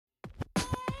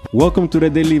Welcome to the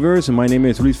Daily Verse. My name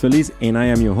is Luis Feliz and I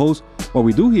am your host. What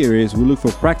we do here is we look for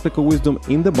practical wisdom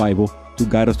in the Bible to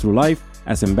guide us through life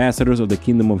as ambassadors of the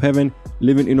kingdom of heaven,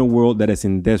 living in a world that is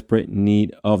in desperate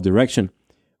need of direction.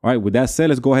 All right, with that said,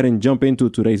 let's go ahead and jump into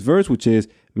today's verse, which is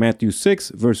Matthew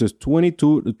 6, verses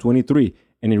 22 to 23.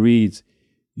 And it reads,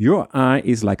 "Your eye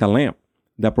is like a lamp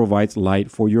that provides light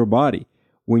for your body.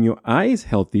 When your eye is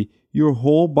healthy, your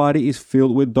whole body is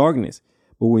filled with darkness.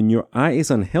 But when your eye is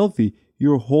unhealthy,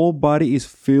 your whole body is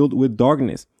filled with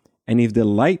darkness. And if the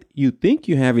light you think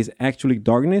you have is actually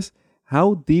darkness,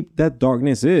 how deep that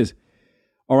darkness is."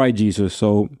 All right, Jesus.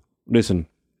 So listen,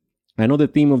 I know the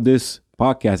theme of this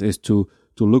podcast is to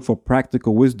look for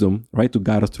practical wisdom, right? To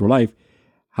guide us through life.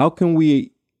 How can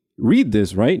we read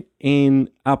this, right? And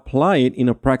apply it in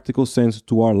a practical sense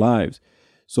to our lives?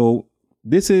 So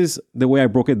this is the way I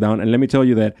broke it down. And let me tell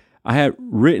you that I had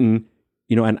written,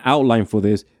 an outline for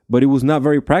this, but it was not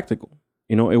very practical.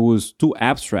 It was too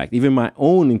abstract. Even my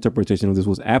own interpretation of this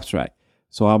was abstract.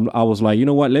 So I was like, you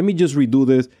know what? Let me just redo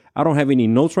this. I don't have any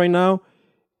notes right now,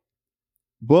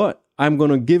 but I'm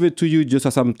going to give it to you just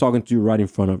as I'm talking to you right in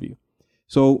front of you.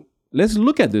 So let's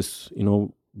look at this,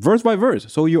 verse by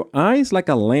verse. So your eye is like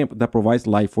a lamp that provides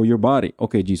light for your body.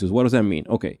 Okay, Jesus, what does that mean?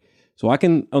 Okay, so I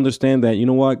can understand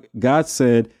that, God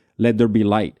said, let there be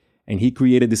light. And he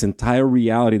created this entire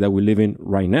reality that we live in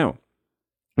right now.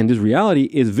 And this reality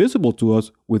is visible to us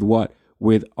with what?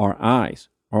 With our eyes.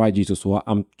 All right, Jesus. So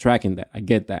I'm tracking that. I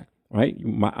get that, right?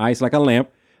 My eyes like a lamp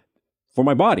for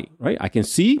my body, right? I can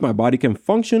see, my body can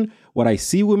function. What I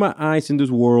see with my eyes in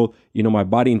this world, my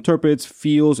body interprets,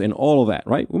 feels, and all of that,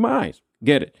 right? With my eyes.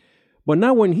 Get it. But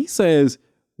now when he says,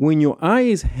 when your eye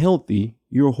is healthy,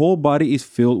 your whole body is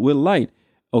filled with light.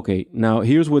 Okay, now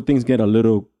here's where things can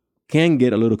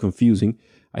get a little confusing.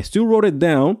 I still wrote it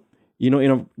down,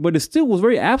 but it still was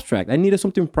very abstract. I needed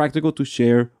something practical to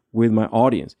share with my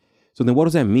audience. So then what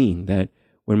does that mean? That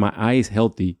when my eye is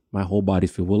healthy, my whole body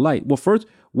is filled with light? Well, first,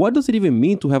 what does it even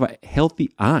mean to have a healthy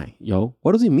eye, yo?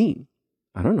 What does it mean?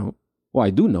 I don't know. Well,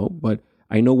 I do know, but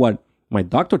I know what my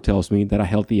doctor tells me that a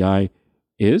healthy eye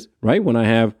is, right? When I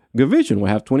have good vision,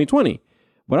 when I have 20/20.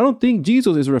 But I don't think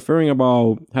Jesus is referring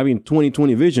about having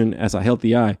 20/20 vision as a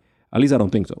healthy eye. At least I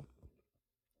don't think so.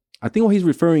 I think what he's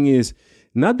referring is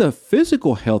not the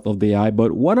physical health of the eye,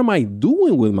 but what am I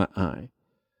doing with my eye?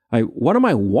 Like, what am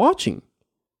I watching?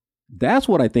 That's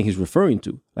what I think he's referring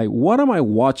to. Like, what am I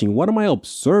watching? What am I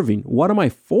observing? What am I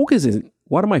focusing?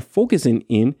 What am I focusing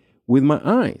in with my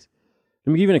eyes?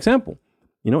 Let me give you an example.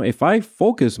 If I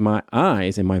focus my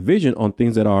eyes and my vision on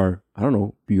things that are,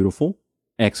 beautiful,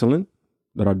 excellent,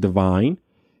 that are divine,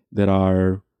 that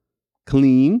are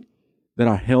clean, that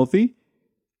are healthy,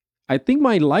 I think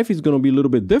my life is going to be a little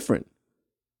bit different,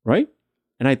 right?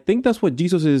 And I think that's what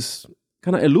Jesus is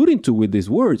kind of alluding to with these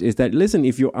words is that, listen,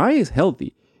 if your eye is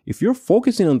healthy, if you're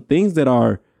focusing on things that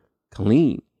are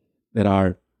clean, that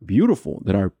are beautiful,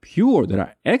 that are pure, that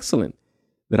are excellent,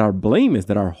 that are blameless,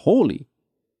 that are holy,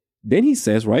 then he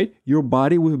says, right, your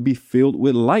body will be filled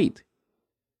with light.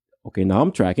 Okay, now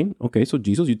I'm tracking. Okay, so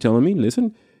Jesus, you're telling me,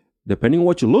 listen, depending on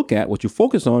what you look at, what you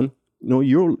focus on,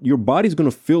 your body's going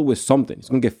to fill with something. It's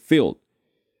going to get filled.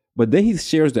 But then he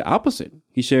shares the opposite.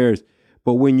 He shares,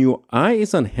 but when your eye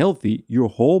is unhealthy, your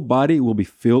whole body will be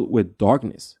filled with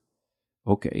darkness.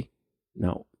 Okay,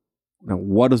 now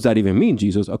what does that even mean,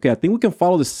 Jesus? Okay, I think we can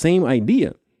follow the same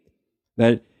idea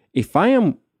that if I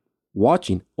am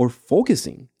watching or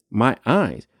focusing my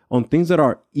eyes on things that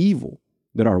are evil,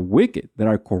 that are wicked, that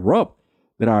are corrupt,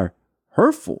 that are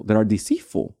hurtful, that are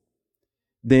deceitful,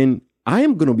 then I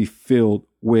am going to be filled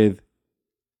with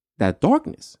that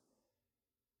darkness.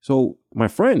 So my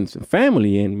friends and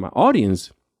family and my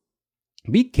audience,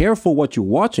 be careful what you're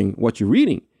watching, what you're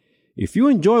reading. If you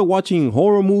enjoy watching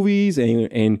horror movies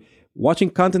and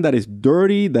watching content that is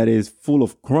dirty, that is full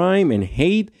of crime and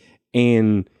hate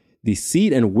and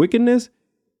deceit and wickedness,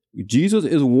 Jesus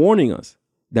is warning us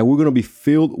that we're going to be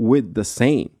filled with the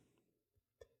same.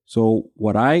 So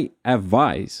what I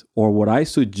advise or what I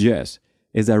suggest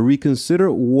is that reconsider,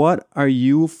 what are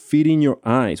you feeding your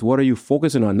eyes? What are you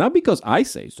focusing on? Not because I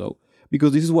say so,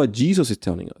 because this is what Jesus is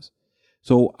telling us.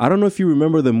 So I don't know if you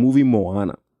remember the movie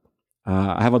Moana.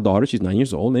 I have a daughter, she's 9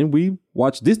 years old, and we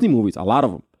watch Disney movies, a lot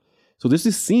of them. So there's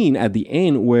this scene at the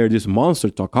end where this monster,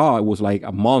 Taka, was like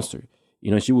a monster.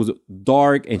 She was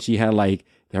dark and she had like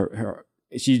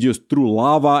she just threw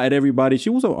lava at everybody. She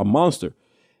was a monster.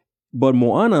 But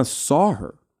Moana saw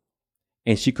her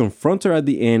and she confronts her at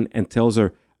the end and tells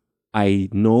her, I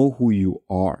know who you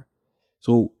are.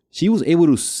 So she was able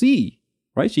to see,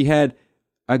 right? She had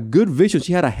a good vision.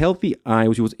 She had a healthy eye,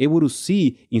 which she was able to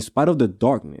see in spite of the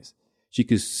darkness. She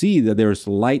could see that there's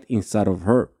light inside of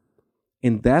her.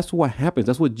 And that's what happens.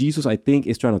 That's what Jesus, I think,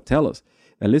 is trying to tell us.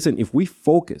 That listen, if we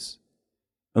focus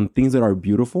on things that are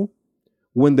beautiful,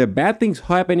 when the bad things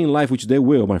happen in life, which they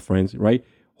will, my friends, right?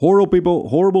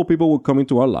 Horrible people will come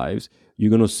into our lives. You're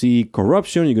going to see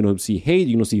corruption. You're going to see hate.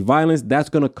 You're going to see violence. That's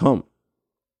going to come.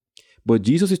 But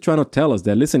Jesus is trying to tell us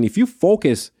that, listen, if you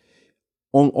focus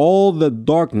on all the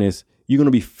darkness, you're going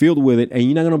to be filled with it and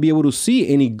you're not going to be able to see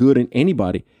any good in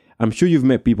anybody. I'm sure you've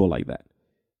met people like that.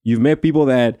 You've met people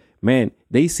that, man,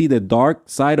 they see the dark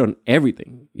side on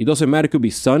everything. It doesn't matter. It could be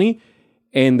sunny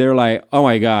and they're like, oh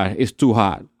my God, it's too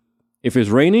hot. If it's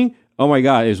raining, oh my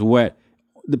God, it's wet.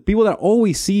 The people that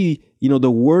always see,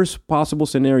 the worst possible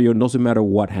scenario, doesn't matter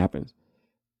what happens.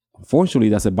 Unfortunately,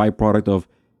 that's a byproduct of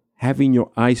having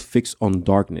your eyes fixed on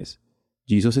darkness.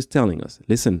 Jesus is telling us,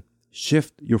 listen,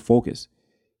 shift your focus.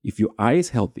 If your eye is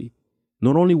healthy,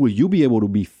 not only will you be able to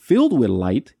be filled with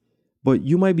light, but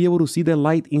you might be able to see the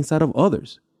light inside of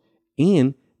others.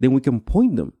 And then we can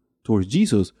point them towards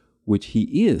Jesus, which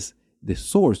he is the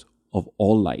source of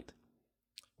all light.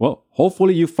 Well,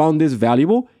 hopefully you found this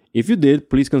valuable. If you did,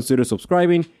 please consider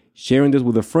subscribing, sharing this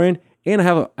with a friend. And I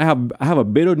have a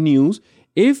bit of news.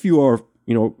 If you are,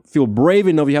 feel brave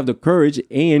enough, you have the courage,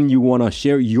 and you want to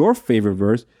share your favorite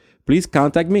verse, please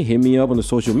contact me. Hit me up on the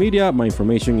social media. My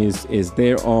information is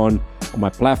there on my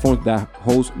platforms that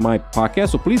host my podcast.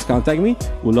 So please contact me.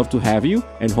 We'd love to have you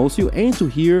and host you and to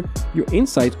hear your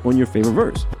insights on your favorite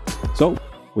verse. So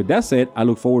with that said, I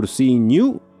look forward to seeing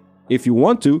you if you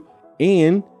want to.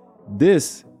 And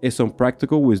this is some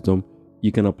practical wisdom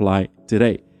you can apply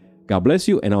today. God bless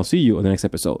you, and I'll see you on the next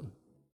episode.